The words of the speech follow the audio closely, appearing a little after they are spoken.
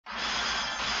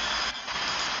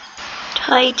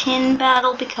Titan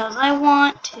battle because I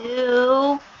want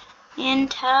to. In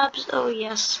tabs, oh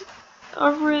yes.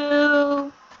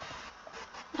 Aru.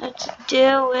 Let's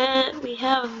do it. We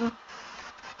have,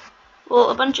 well,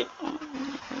 a bunch of,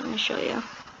 let me show you.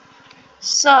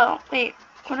 So, wait,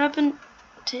 what happened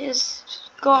to his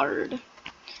guard?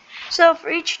 So for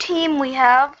each team we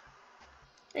have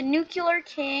the Nuclear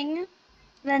King,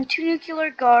 then 2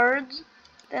 Nuclear Guards,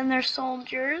 then their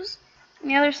soldiers. On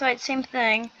the other side, same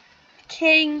thing. The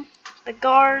King, the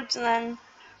Guards, and then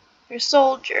their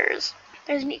soldiers.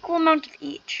 There's an equal amount of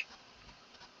each.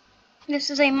 This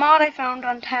is a mod I found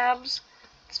on tabs.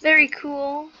 It's very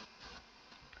cool.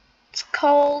 It's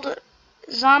called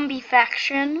Zombie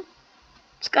Faction.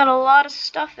 It's got a lot of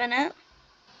stuff in it.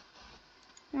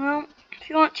 Well, if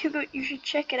you want to, you should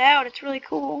check it out. It's really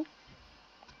cool.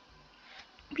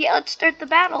 But yeah, let's start the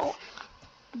battle.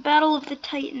 The Battle of the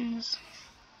Titans.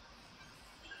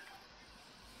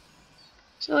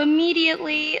 So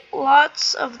immediately,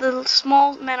 lots of the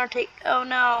small men are oh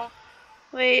no.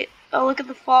 Wait, oh look at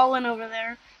the fallen over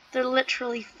there. They're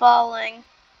literally falling.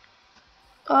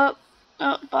 Oh,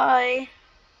 bye.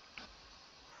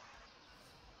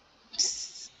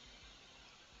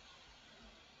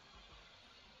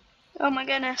 Oh my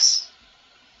goodness.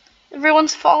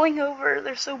 Everyone's falling over.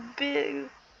 They're so big.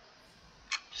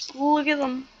 Just look at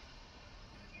them.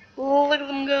 Look at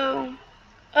them go.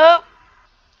 Oh,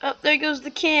 there goes the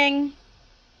king.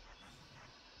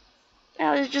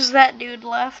 Now there's just that dude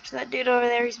left. That dude over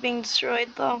there, he's being destroyed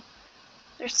though.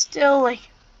 There's still like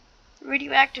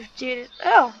radioactive dude.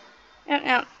 Oh,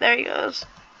 yeah, there he goes.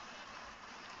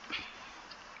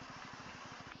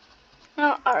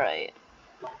 Oh, alright.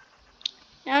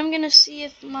 Now I'm gonna see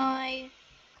if where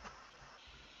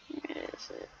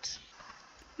is it?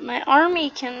 My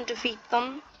army can defeat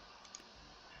them.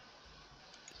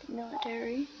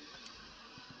 Military.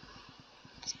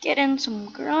 Let's get in some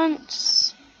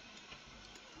grunts.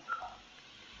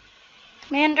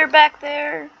 Commander back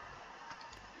there.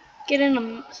 Get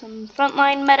in some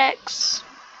frontline medics.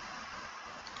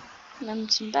 And then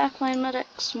some backline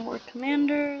medics, some more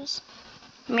commanders.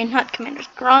 I mean, not commanders,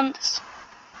 grunts.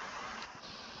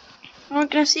 And we're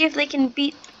gonna see if they can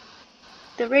beat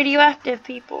the radioactive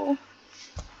people.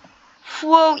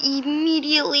 Whoa,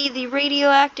 immediately the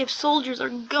radioactive soldiers are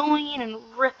going in and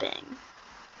ripping.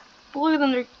 Look at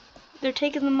them, they're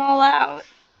taking them all out.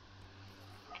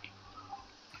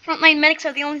 Frontline medics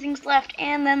are the only things left,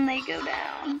 and then they go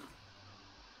down.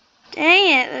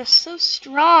 Dang it, they're so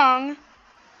strong.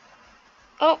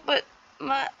 Oh, but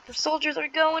the soldiers are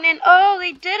going in. Oh,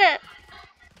 they did it!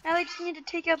 Now they just need to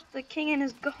take out the king and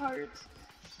his guards.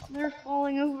 They're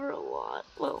falling over a lot.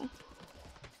 Whoa.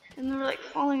 And they're like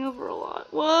falling over a lot.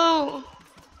 Whoa!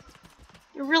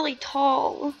 They're really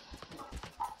tall.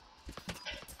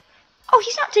 Oh,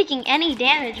 he's not taking any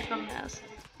damage from this.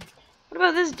 What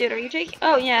about this dude? Are you taking?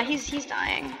 Oh yeah, he's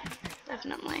dying.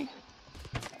 Definitely.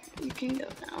 You can go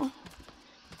now.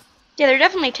 Yeah, they're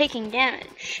definitely taking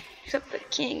damage. Except the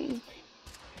king.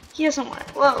 He doesn't want it.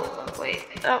 Whoa, wait.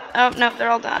 Oh, no, they're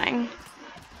all dying.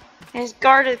 And his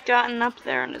guard has gotten up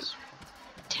there and is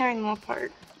tearing them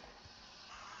apart.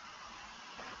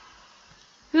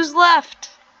 Who's left?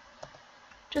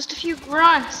 Just a few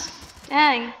grunts.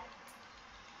 Dang.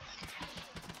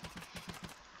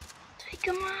 Take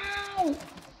them out.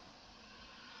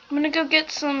 I'm gonna go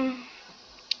get some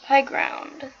high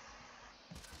ground.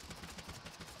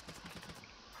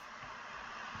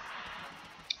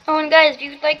 Oh, and guys, if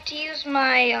you'd like to use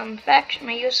my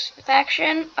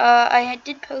faction, I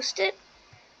did post it,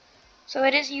 so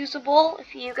it is usable.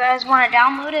 If you guys want to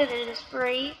download it, it is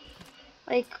free.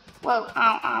 Like, whoa,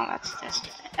 oh, that's oh,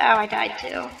 I died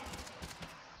too.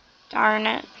 Darn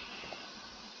it.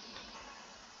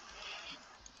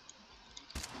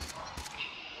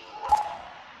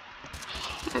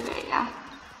 Okay, yeah.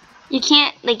 You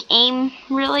can't like aim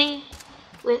really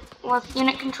with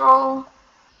unit control.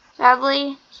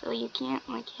 Sadly, so you can't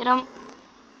like hit him.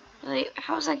 Wait,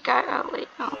 how's that guy? Oh wait,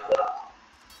 no.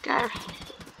 Guy.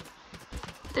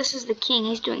 This is the king.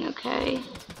 He's doing okay.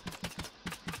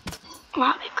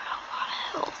 Wow, they've got a lot of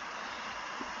health.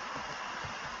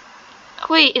 Oh,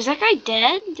 wait, is that guy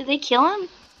dead? Did they kill him?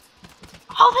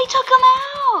 Oh, they took him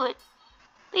out.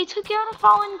 They took out a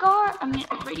fallen guard. I mean,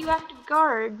 a radioactive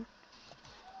guard.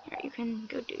 Here, you can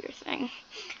go do your thing.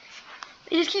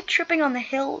 They just keep tripping on the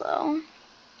hill, though.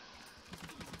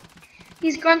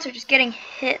 These grunts are just getting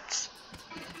hits.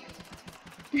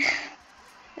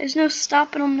 There's no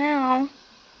stopping them now.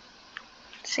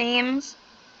 Seems.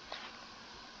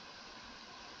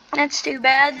 That's too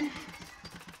bad.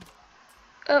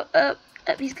 Oh,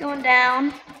 he's going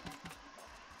down.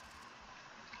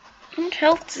 How much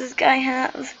health does this guy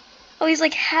have? Oh, he's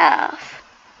like half.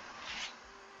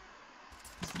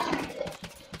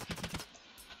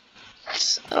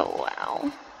 Oh,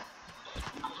 wow.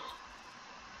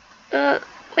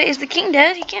 Wait, is the king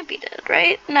dead? He can't be dead,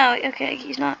 right? No, okay,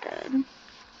 he's not dead.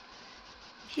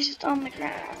 He's just on the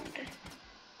ground.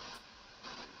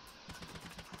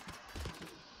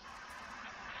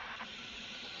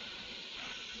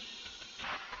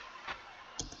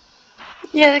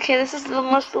 Yeah, okay, this is the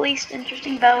least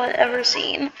interesting battle I've ever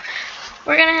seen.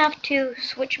 We're gonna have to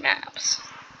switch maps.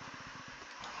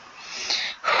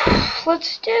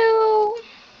 Let's do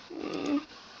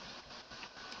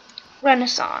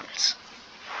Renaissance.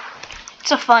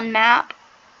 It's a fun map.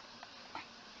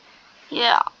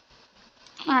 Yeah.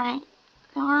 Alright.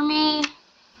 Army.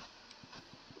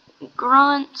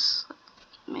 Grunts.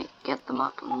 Get them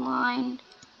up in line.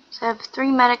 So I have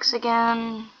 3 medics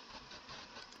again.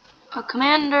 A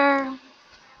commander.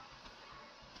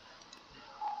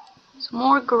 Some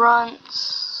more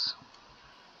grunts.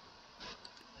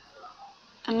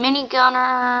 A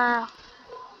minigunner.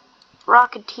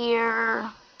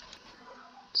 Rocketeer.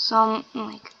 Some,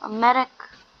 like, a medic.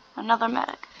 Another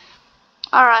medic.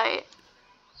 Alright.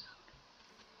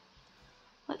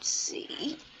 Let's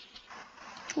see.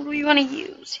 What do we want to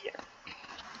use here?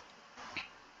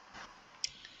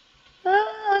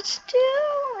 Let's do,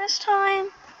 this time,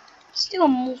 let's do a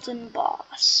Molten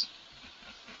Boss.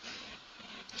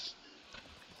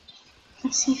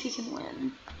 Let's see if he can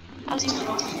win. How's he?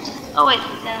 Oh wait,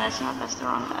 no, that's the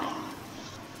wrong guy.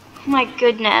 Oh my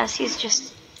goodness, he's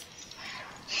just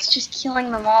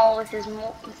killing them all with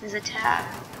his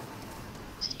attack.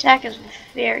 His attack is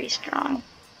very strong.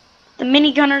 The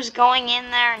minigunner's going in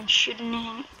there and shooting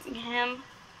him.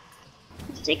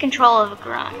 Let's take control of a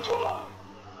grunt.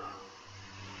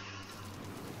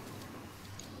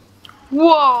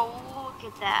 Whoa, look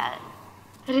at that.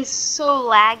 That is so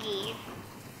laggy.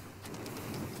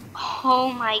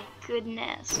 Oh my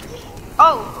goodness.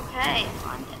 Oh, okay.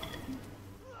 I'm dead.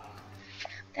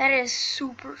 That is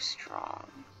super strong.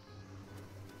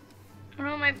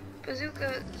 Oh, my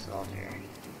bazooka soldier.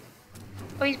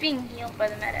 Oh, he's being healed by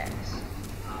the medics.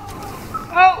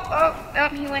 Oh,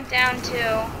 he went down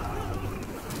too.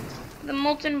 The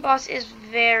Molten Boss is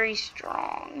very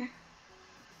strong.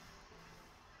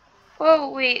 Whoa,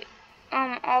 wait.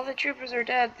 All the troopers are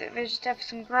dead. They just have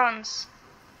some grunts.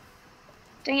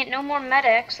 Dang it, no more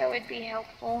medics. That would be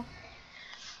helpful.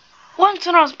 Once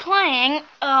when I was playing,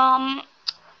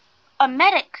 a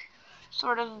medic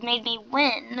sort of made me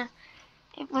win.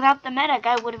 Without the medic,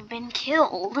 I would have been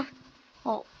killed.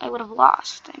 Well, I would have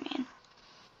lost, I mean.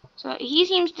 So he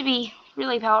seems to be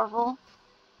really powerful.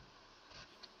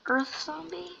 Earth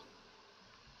zombie?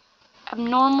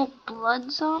 Abnormal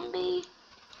blood zombie?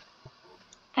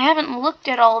 I haven't looked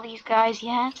at all these guys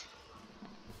yet.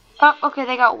 Oh, okay,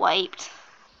 they got wiped.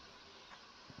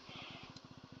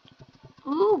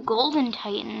 Ooh, Golden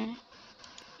Titan.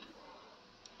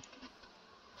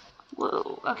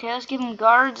 Whoa, okay, let's give them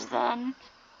guards then.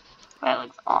 That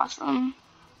looks awesome.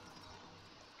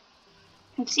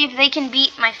 Let's see if they can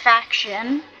beat my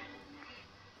faction.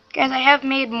 Guys, I have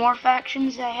made more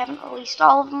factions. I haven't released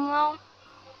all of them though.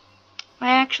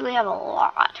 I actually have a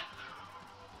lot.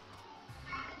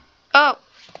 Oh,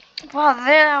 wow,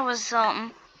 that was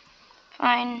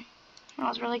fine. That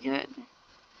was really good.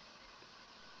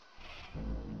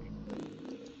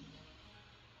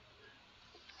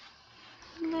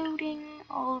 Loading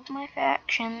all of my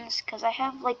factions, because I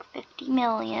have like 50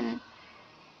 million.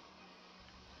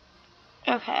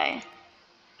 Okay.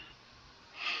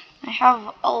 I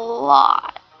have a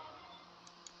lot.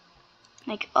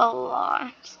 Like, a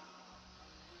lot.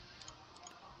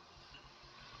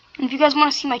 And if you guys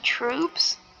want to see my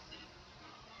troops,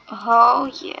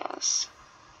 oh yes.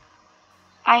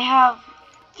 I have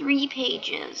 3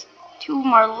 pages. 2 of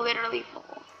them are literally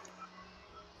full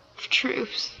of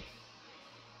troops.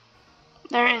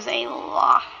 There is a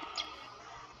lot.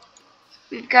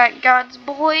 We've got God's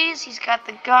Boys. He's got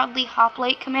the Godly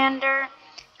Hoplite Commander,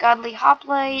 Godly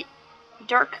Hoplite,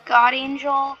 Dark God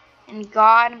Angel, and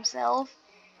God himself.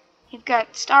 You've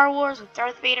got Star Wars with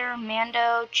Darth Vader,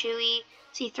 Mando, Chewie,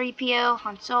 C-3PO,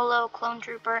 Han Solo, Clone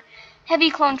Trooper, Heavy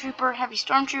Clone Trooper, Heavy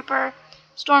Stormtrooper,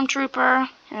 Stormtrooper,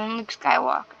 and Luke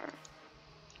Skywalker.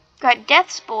 We've got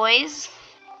Death's Boys.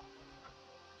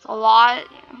 It's a lot,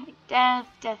 like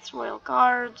Death's Royal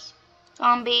Guards,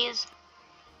 zombies.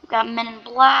 We've got Men in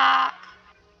Black,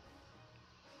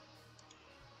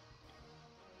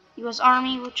 U.S.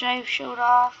 Army, which I've showed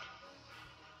off,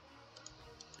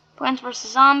 Plants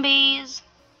vs. Zombies.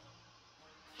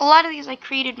 A lot of these I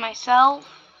created myself.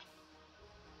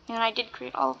 And I did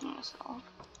create all of them myself.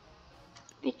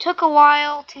 They took a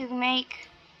while to make,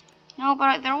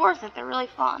 but they're worth it. They're really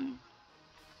fun.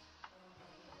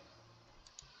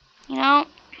 We have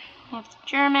the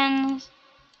Germans.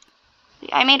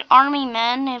 I made army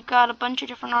men. They've got a bunch of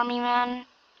different army men.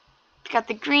 They've got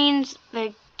the greens,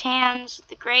 the tans,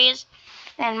 the grays,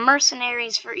 and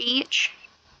mercenaries for each.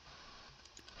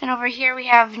 Then over here we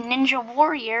have ninja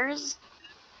warriors.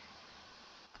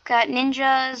 We've got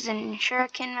ninjas and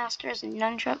shuriken masters and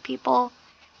nunchuck people.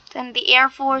 Then the Air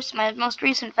Force, my most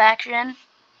recent faction.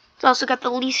 It's also got the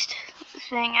least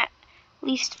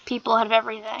people out of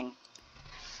everything.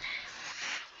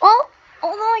 Well,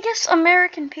 although I guess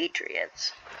American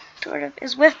Patriots sort of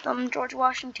is with them, George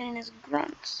Washington and his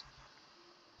grunts.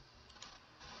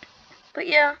 But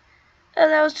yeah,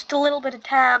 that was just a little bit of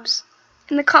tabs.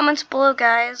 In the comments below,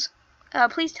 guys,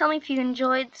 please tell me if you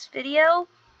enjoyed this video,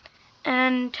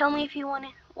 and tell me if you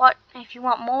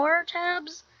want more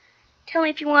tabs. Tell me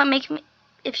if you want me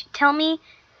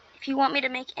to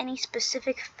make any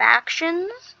specific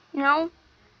factions,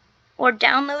 or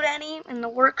download any in the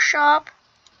workshop.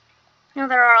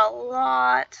 There are a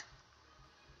lot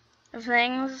of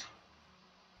things.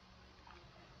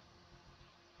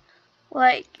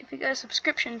 Like, if you go to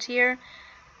subscriptions here,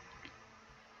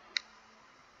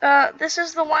 this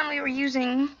is the one we were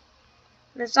using,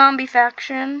 the zombie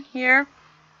faction here,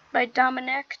 by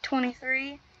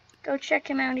Dominic23. Go check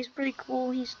him out, he's pretty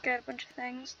cool, he's got a bunch of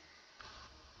things.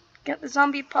 Got the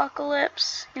zombie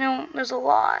apocalypse, there's a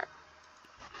lot.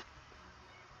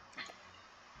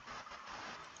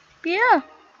 But yeah.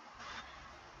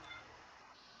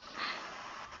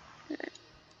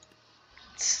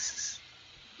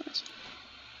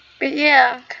 But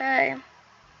yeah, okay.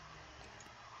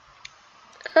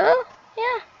 Oh,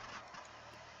 yeah.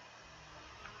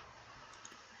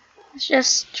 Let's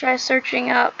just try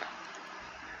searching up,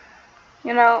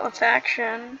 a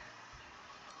faction.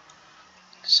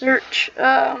 Search,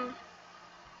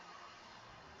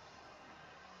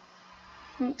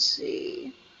 let's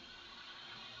see.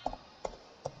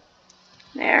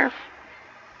 There.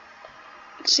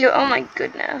 Let's see, oh my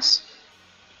goodness.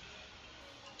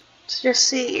 Let's just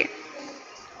see.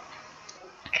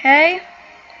 Okay.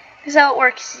 This is how it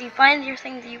works. You find your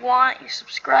thing that you want, you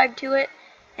subscribe to it,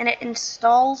 and it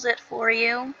installs it for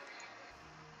you.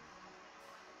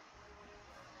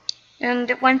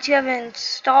 And once you have it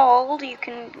installed, you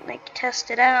can test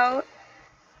it out.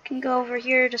 You can go over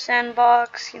here to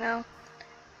Sandbox,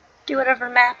 do whatever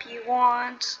map you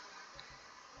want.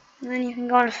 And then you can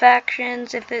go into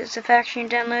factions if it's a faction you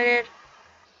downloaded.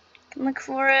 You can look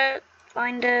for it,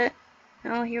 find it.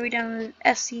 Oh, here we downloaded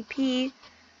SCP.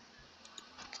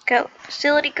 It's got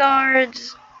facility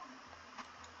guards,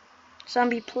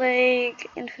 zombie plague,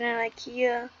 infinite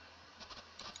IKEA.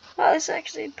 Wow, this is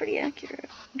actually pretty accurate.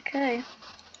 Okay.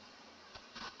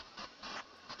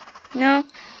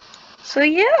 So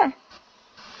yeah.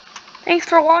 Thanks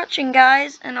for watching,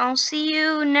 guys, and I'll see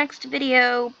you next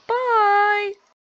video. Bye!